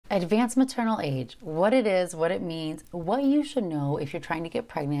Advanced maternal age, what it is, what it means, what you should know if you're trying to get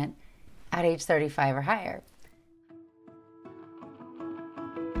pregnant at age 35 or higher.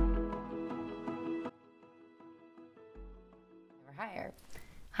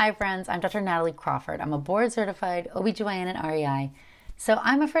 Hi friends, I'm Dr. Natalie Crawford. I'm a board certified OBGYN and REI. So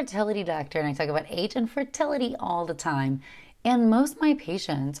I'm a fertility doctor and I talk about age and fertility all the time. And most of my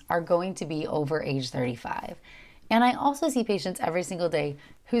patients are going to be over age 35. And I also see patients every single day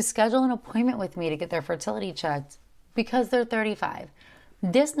who schedule an appointment with me to get their fertility checked because they're 35.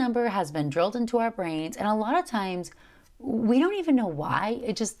 This number has been drilled into our brains, and a lot of times we don't even know why.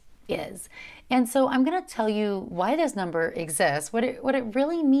 It just is. And so I'm going to tell you why this number exists, what it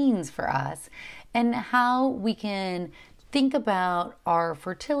really means for us, and how we can think about our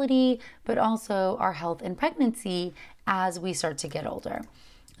fertility, but also our health and pregnancy as we start to get older.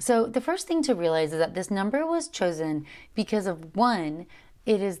 So the first thing to realize is that this number was chosen because of, one,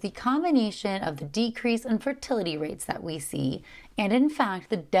 it is the combination of the decrease in fertility rates that we see. And in fact,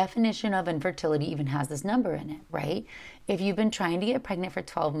 the definition of infertility even has this number in it, right? If you've been trying to get pregnant for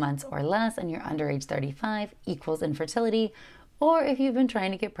 12 months or less and you're under age 35 equals infertility, or if you've been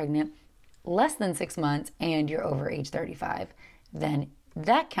trying to get pregnant less than 6 months and you're over age 35, then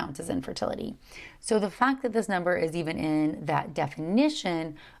that counts as infertility. So the fact that this number is even in that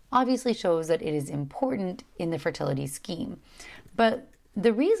definition obviously shows that it is important in the fertility scheme. But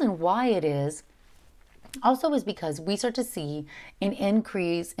the reason why it is also is because we start to see an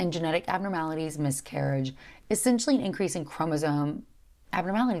increase in genetic abnormalities, miscarriage, essentially an increase in chromosome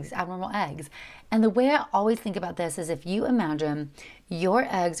abnormalities, abnormal eggs. And the way I always think about this is if you imagine your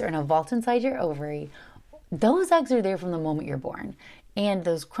eggs are in a vault inside your ovary, those eggs are there from the moment you're born. And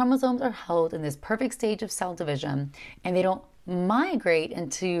those chromosomes are held in this perfect stage of cell division, and they don't migrate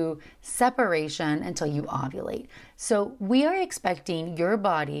into separation until you ovulate. So we are expecting your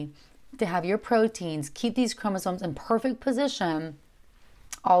body to have your proteins keep these chromosomes in perfect position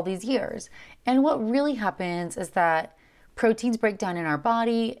all these years. And what really happens is that proteins break down in our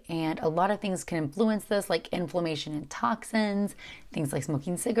body, and a lot of things can influence this, like inflammation and toxins, things like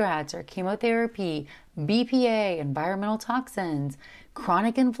smoking cigarettes or chemotherapy, BPA, environmental toxins,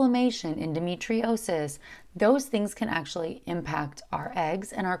 chronic inflammation, endometriosis. Those things can actually impact our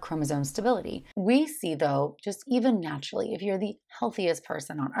eggs and our chromosome stability. We see, though, just even naturally, if you're the healthiest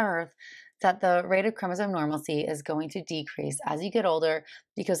person on earth, that the rate of chromosome normalcy is going to decrease as you get older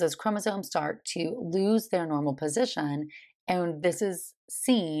because those chromosomes start to lose their normal position, and this is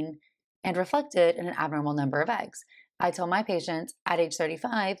seen and reflected in an abnormal number of eggs. I tell my patients at age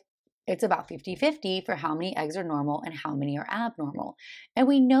 35, it's about 50-50 for how many eggs are normal and how many are abnormal. And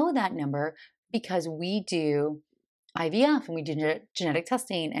we know that number because we do IVF and we do genetic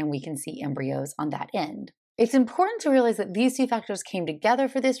testing, and we can see embryos on that end. It's important to realize that these two factors came together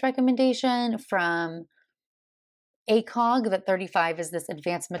for this recommendation from ACOG, that 35 is this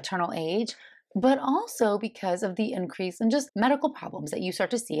advanced maternal age, but also because of the increase in just medical problems that you start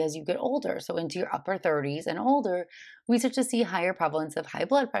to see as you get older. So into your upper 30s and older, we start to see higher prevalence of high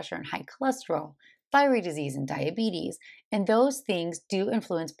blood pressure and high cholesterol, thyroid disease and diabetes. And those things do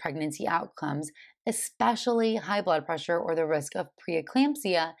influence pregnancy outcomes, especially high blood pressure or the risk of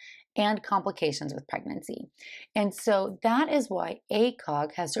preeclampsia and complications with pregnancy. And so that is why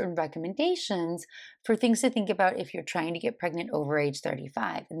ACOG has certain recommendations for things to think about if you're trying to get pregnant over age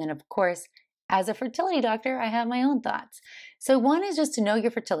 35. And then, of course, as a fertility doctor, I have my own thoughts. So one is just to know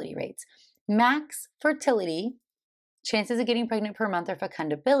your fertility rates. Max fertility, chances of getting pregnant per month, or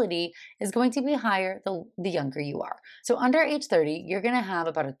fecundability, is going to be higher the younger you are. So under age 30, you're going to have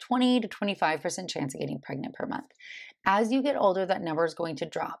about a 20 to 25% chance of getting pregnant per month. As you get older, that number is going to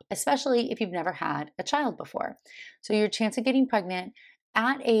drop, especially if you've never had a child before. So your chance of getting pregnant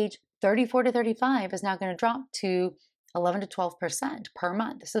at age 34 to 35 is now going to drop to 11 to 12% per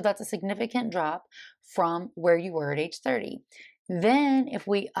month. So that's a significant drop from where you were at age 30. Then if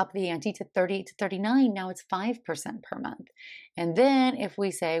we up the ante to 38 to 39, now it's 5% per month. And then if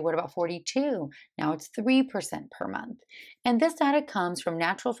we say, what about 42? Now it's 3% per month. And this data comes from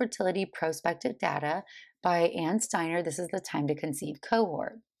Natural Fertility Prospective Data by Steiner. This is the time to conceive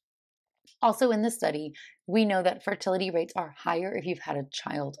cohort. Also in the study, we know that fertility rates are higher if you've had a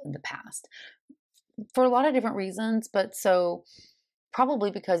child in the past for a lot of different reasons, but so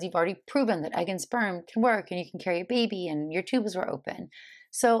probably because you've already proven that egg and sperm can work and you can carry a baby and your tubes were open.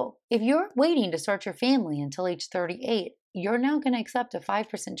 So if you're waiting to start your family until age 38, you're now going to accept a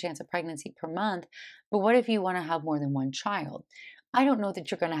 5% chance of pregnancy per month. But what if you want to have more than one child? I don't know that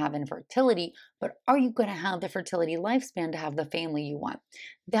you're going to have infertility, but are you going to have the fertility lifespan to have the family you want?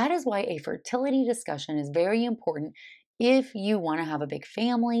 That is why a fertility discussion is very important If you want to have a big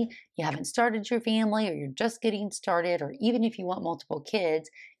family, you haven't started your family, or you're just getting started, or even if you want multiple kids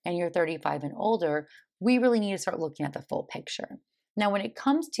and you're 35 and older, we really need to start looking at the full picture. Now, when it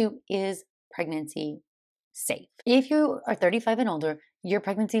comes to is pregnancy safe? If you are 35 and older, your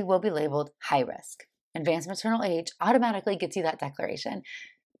pregnancy will be labeled high risk. Advanced maternal age automatically gets you that declaration.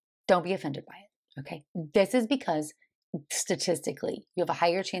 Don't be offended by it, okay? This is because statistically, you have a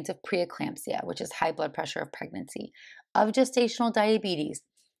higher chance of preeclampsia, which is high blood pressure of pregnancy, of gestational diabetes,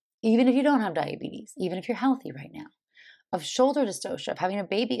 even if you don't have diabetes, even if you're healthy right now, of shoulder dystocia, of having a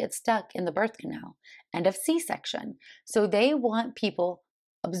baby get stuck in the birth canal, and of C-section. So they want people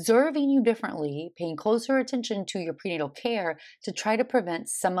observing you differently, paying closer attention to your prenatal care to try to prevent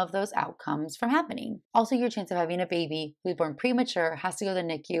some of those outcomes from happening. Also, your chance of having a baby who's born premature, has to go to the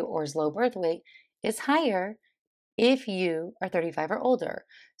NICU, or is low birth weight is higher if you are 35 or older.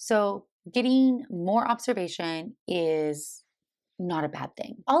 So getting more observation is not a bad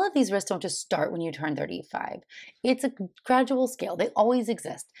thing. All of these risks don't just start when you turn 35. It's a gradual scale. They always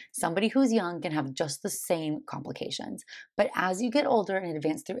exist. Somebody who's young can have just the same complications. But as you get older and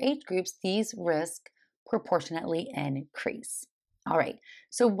advance through age groups, these risks proportionately increase. All right,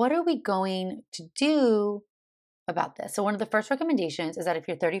 so what are we going to do about this? So one of the first recommendations is that if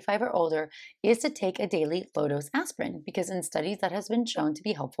you're 35 or older is to take a daily low-dose aspirin, because in studies that has been shown to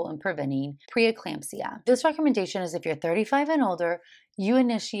be helpful in preventing preeclampsia. This recommendation is if you're 35 and older, you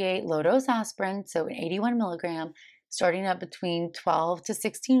initiate low-dose aspirin, so an 81 milligram, starting up between 12 to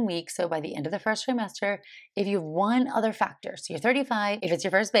 16 weeks, so by the end of the first trimester. If you have one other factor, so you're 35, if it's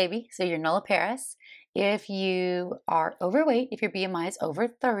your first baby, so you're nulliparous, if you are overweight, if your BMI is over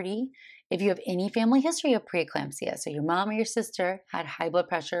 30, if you have any family history of preeclampsia, so your mom or your sister had high blood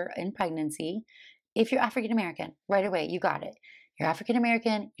pressure in pregnancy, if you're African American, right away, you got it. You're African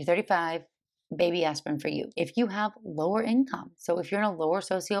American, you're 35, baby aspirin for you. If you have lower income, so if you're in a lower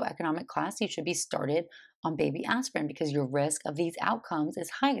socioeconomic class, you should be started on baby aspirin because your risk of these outcomes is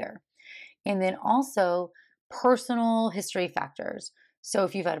higher. And then also personal history factors. So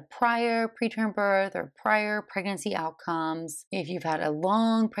if you've had a prior preterm birth or prior pregnancy outcomes, if you've had a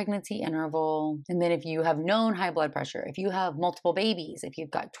long pregnancy interval, and then if you have known high blood pressure, if you have multiple babies, if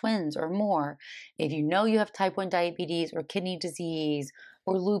you've got twins or more, if you know you have type 1 diabetes or kidney disease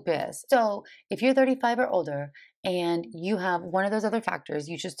or lupus. So if you're 35 or older and you have one of those other factors,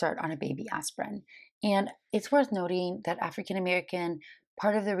 you should start on a baby aspirin. And it's worth noting that African American,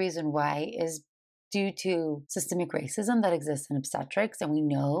 part of the reason why is due to systemic racism that exists in obstetrics. And we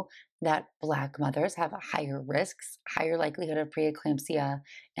know that Black mothers have higher risks, higher likelihood of preeclampsia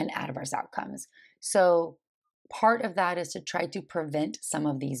and adverse outcomes. So part of that is to try to prevent some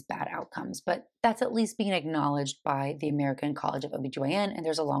of these bad outcomes, but that's at least being acknowledged by the American College of OBGYN, and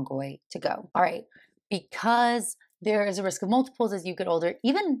there's a longer way to go. All right, because there is a risk of multiples as you get older,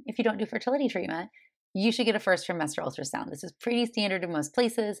 even if you don't do fertility treatment, you should get a first trimester ultrasound. This is pretty standard in most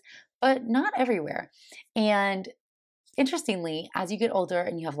places, but not everywhere. And interestingly, as you get older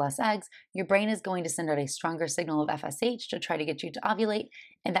and you have less eggs, your brain is going to send out a stronger signal of FSH to try to get you to ovulate.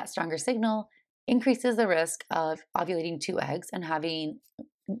 And that stronger signal increases the risk of ovulating 2 eggs and having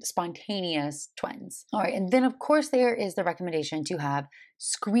spontaneous twins. All right, and then of course there is the recommendation to have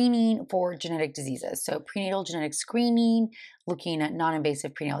screening for genetic diseases. So prenatal genetic screening, looking at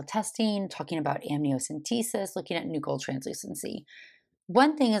non-invasive prenatal testing, talking about amniocentesis, looking at nuchal translucency.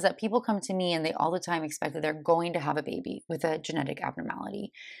 One thing is that people come to me and they all the time expect that they're going to have a baby with a genetic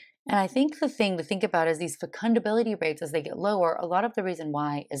abnormality. And I think the thing to think about is these fecundability rates as they get lower. A lot of the reason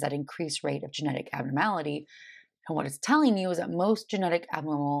why is that increased rate of genetic abnormality. And what it's telling you is that most genetic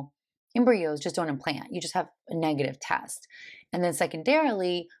abnormal embryos just don't implant. You just have a negative test. And then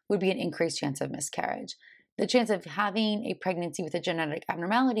secondarily would be an increased chance of miscarriage. The chance of having a pregnancy with a genetic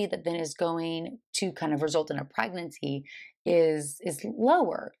abnormality that then is going to kind of result in a pregnancy is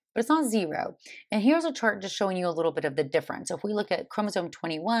lower, but it's not zero. And here's a chart just showing you a little bit of the difference. So if we look at chromosome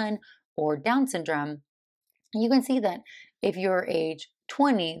 21 or Down syndrome, you can see that if you're age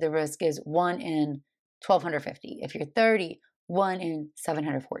 20, the risk is 1 in 1,250. If you're 30, 1 in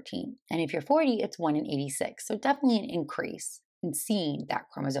 714. And if you're 40, it's 1 in 86. So definitely an increase in seeing that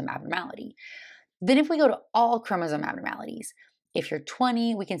chromosome abnormality. Then if we go to all chromosome abnormalities, if you're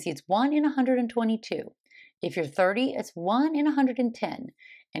 20, we can see it's 1 in 122. If you're 30, it's 1 in 110.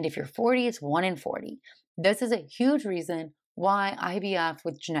 And if you're 40, it's 1 in 40. This is a huge reason why IVF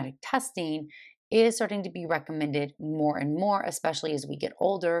with genetic testing is starting to be recommended more and more, especially as we get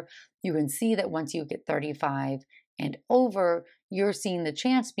older. You can see that once you get 35 and over, you're seeing the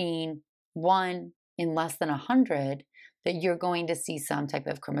chance being 1 in less than 100 that you're going to see some type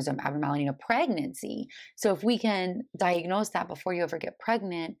of chromosome abnormality in a pregnancy. So if we can diagnose that before you ever get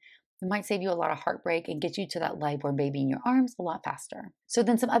pregnant, it might save you a lot of heartbreak and get you to that live-born baby in your arms a lot faster. So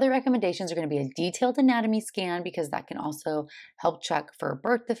then some other recommendations are going to be a detailed anatomy scan, because that can also help check for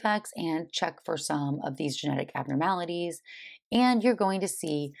birth defects and check for some of these genetic abnormalities. And you're going to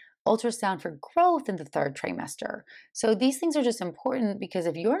see ultrasound for growth in the third trimester. So these things are just important, because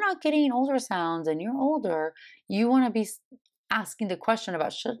if you're not getting ultrasounds and you're older, you want to be asking the question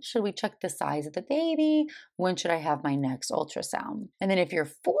about should we check the size of the baby? When should I have my next ultrasound? And then if you're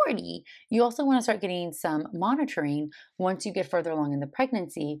 40, you also want to start getting some monitoring once you get further along in the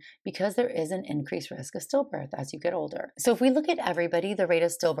pregnancy, because there is an increased risk of stillbirth as you get older. So if we look at everybody, the rate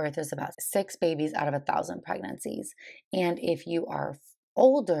of stillbirth is about 6 babies out of 1,000 pregnancies. And if you are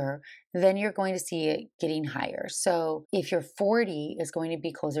older, then you're going to see it getting higher. So if you're 40, it's going to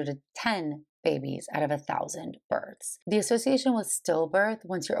be closer to 10 babies out of 1,000 births. The association with stillbirth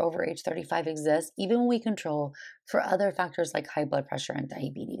once you're over age 35 exists, even when we control for other factors like high blood pressure and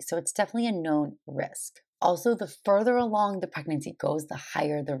diabetes. So it's definitely a known risk. Also, the further along the pregnancy goes, the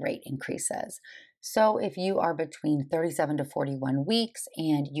higher the rate increases. So if you are between 37 to 41 weeks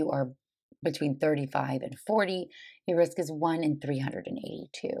and you are between 35 and 40, your risk is 1 in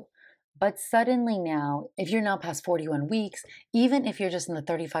 382. But suddenly now, if you're now past 41 weeks, even if you're just in the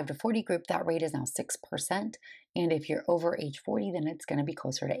 35 to 40 group, that rate is now 6%. And if you're over age 40, then it's going to be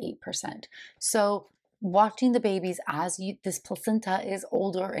closer to 8%. So watching the babies as this placenta is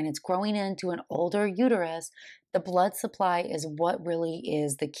older and it's growing into an older uterus, the blood supply is what really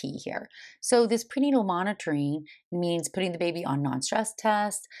is the key here. So this prenatal monitoring means putting the baby on non-stress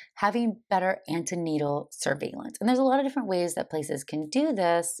tests, having better antenatal surveillance. And there's a lot of different ways that places can do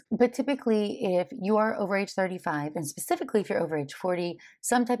this, but typically if you are over age 35, and specifically if you're over age 40,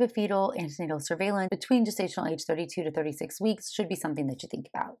 some type of fetal antenatal surveillance between gestational age 32 to 36 weeks should be something that you think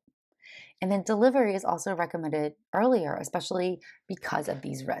about. And then delivery is also recommended earlier, especially because of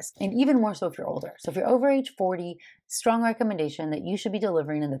these risks, and even more so if you're older. So if you're over age 40, strong recommendation that you should be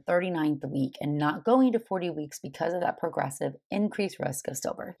delivering in the 39th week and not going to 40 weeks because of that progressive increased risk of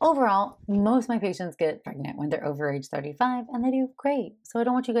stillbirth. Overall, most of my patients get pregnant when they're over age 35, and they do great. So I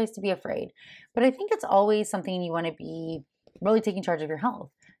don't want you guys to be afraid. But I think it's always something you want to be really taking charge of your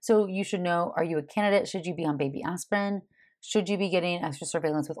health. So you should know, are you a candidate? Should you be on baby aspirin? Should you be getting extra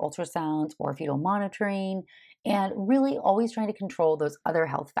surveillance with ultrasounds or fetal monitoring? And really always trying to control those other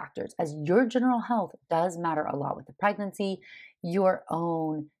health factors, as your general health does matter a lot with the pregnancy. Your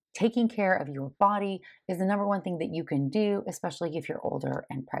own taking care of your body is the number one thing that you can do, especially if you're older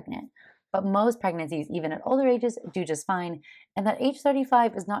and pregnant. But most pregnancies, even at older ages, do just fine. And that age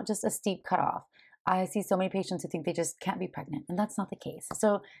 35 is not just a steep cutoff. I see so many patients who think they just can't be pregnant, and that's not the case.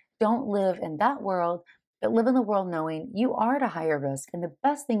 So don't live in that world, but live in the world knowing you are at a higher risk, and the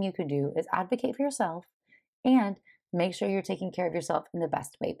best thing you can do is advocate for yourself and make sure you're taking care of yourself in the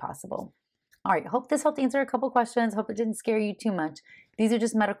best way possible. All right, hope this helped answer a couple questions. Hope it didn't scare you too much. These are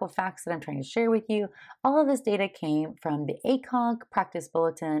just medical facts that I'm trying to share with you. All of this data came from the ACOG Practice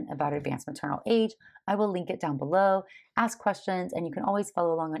Bulletin about advanced maternal age. I will link it down below. Ask questions, and you can always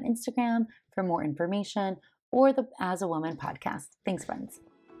follow along on Instagram for more information, or the As a Woman podcast. Thanks, friends.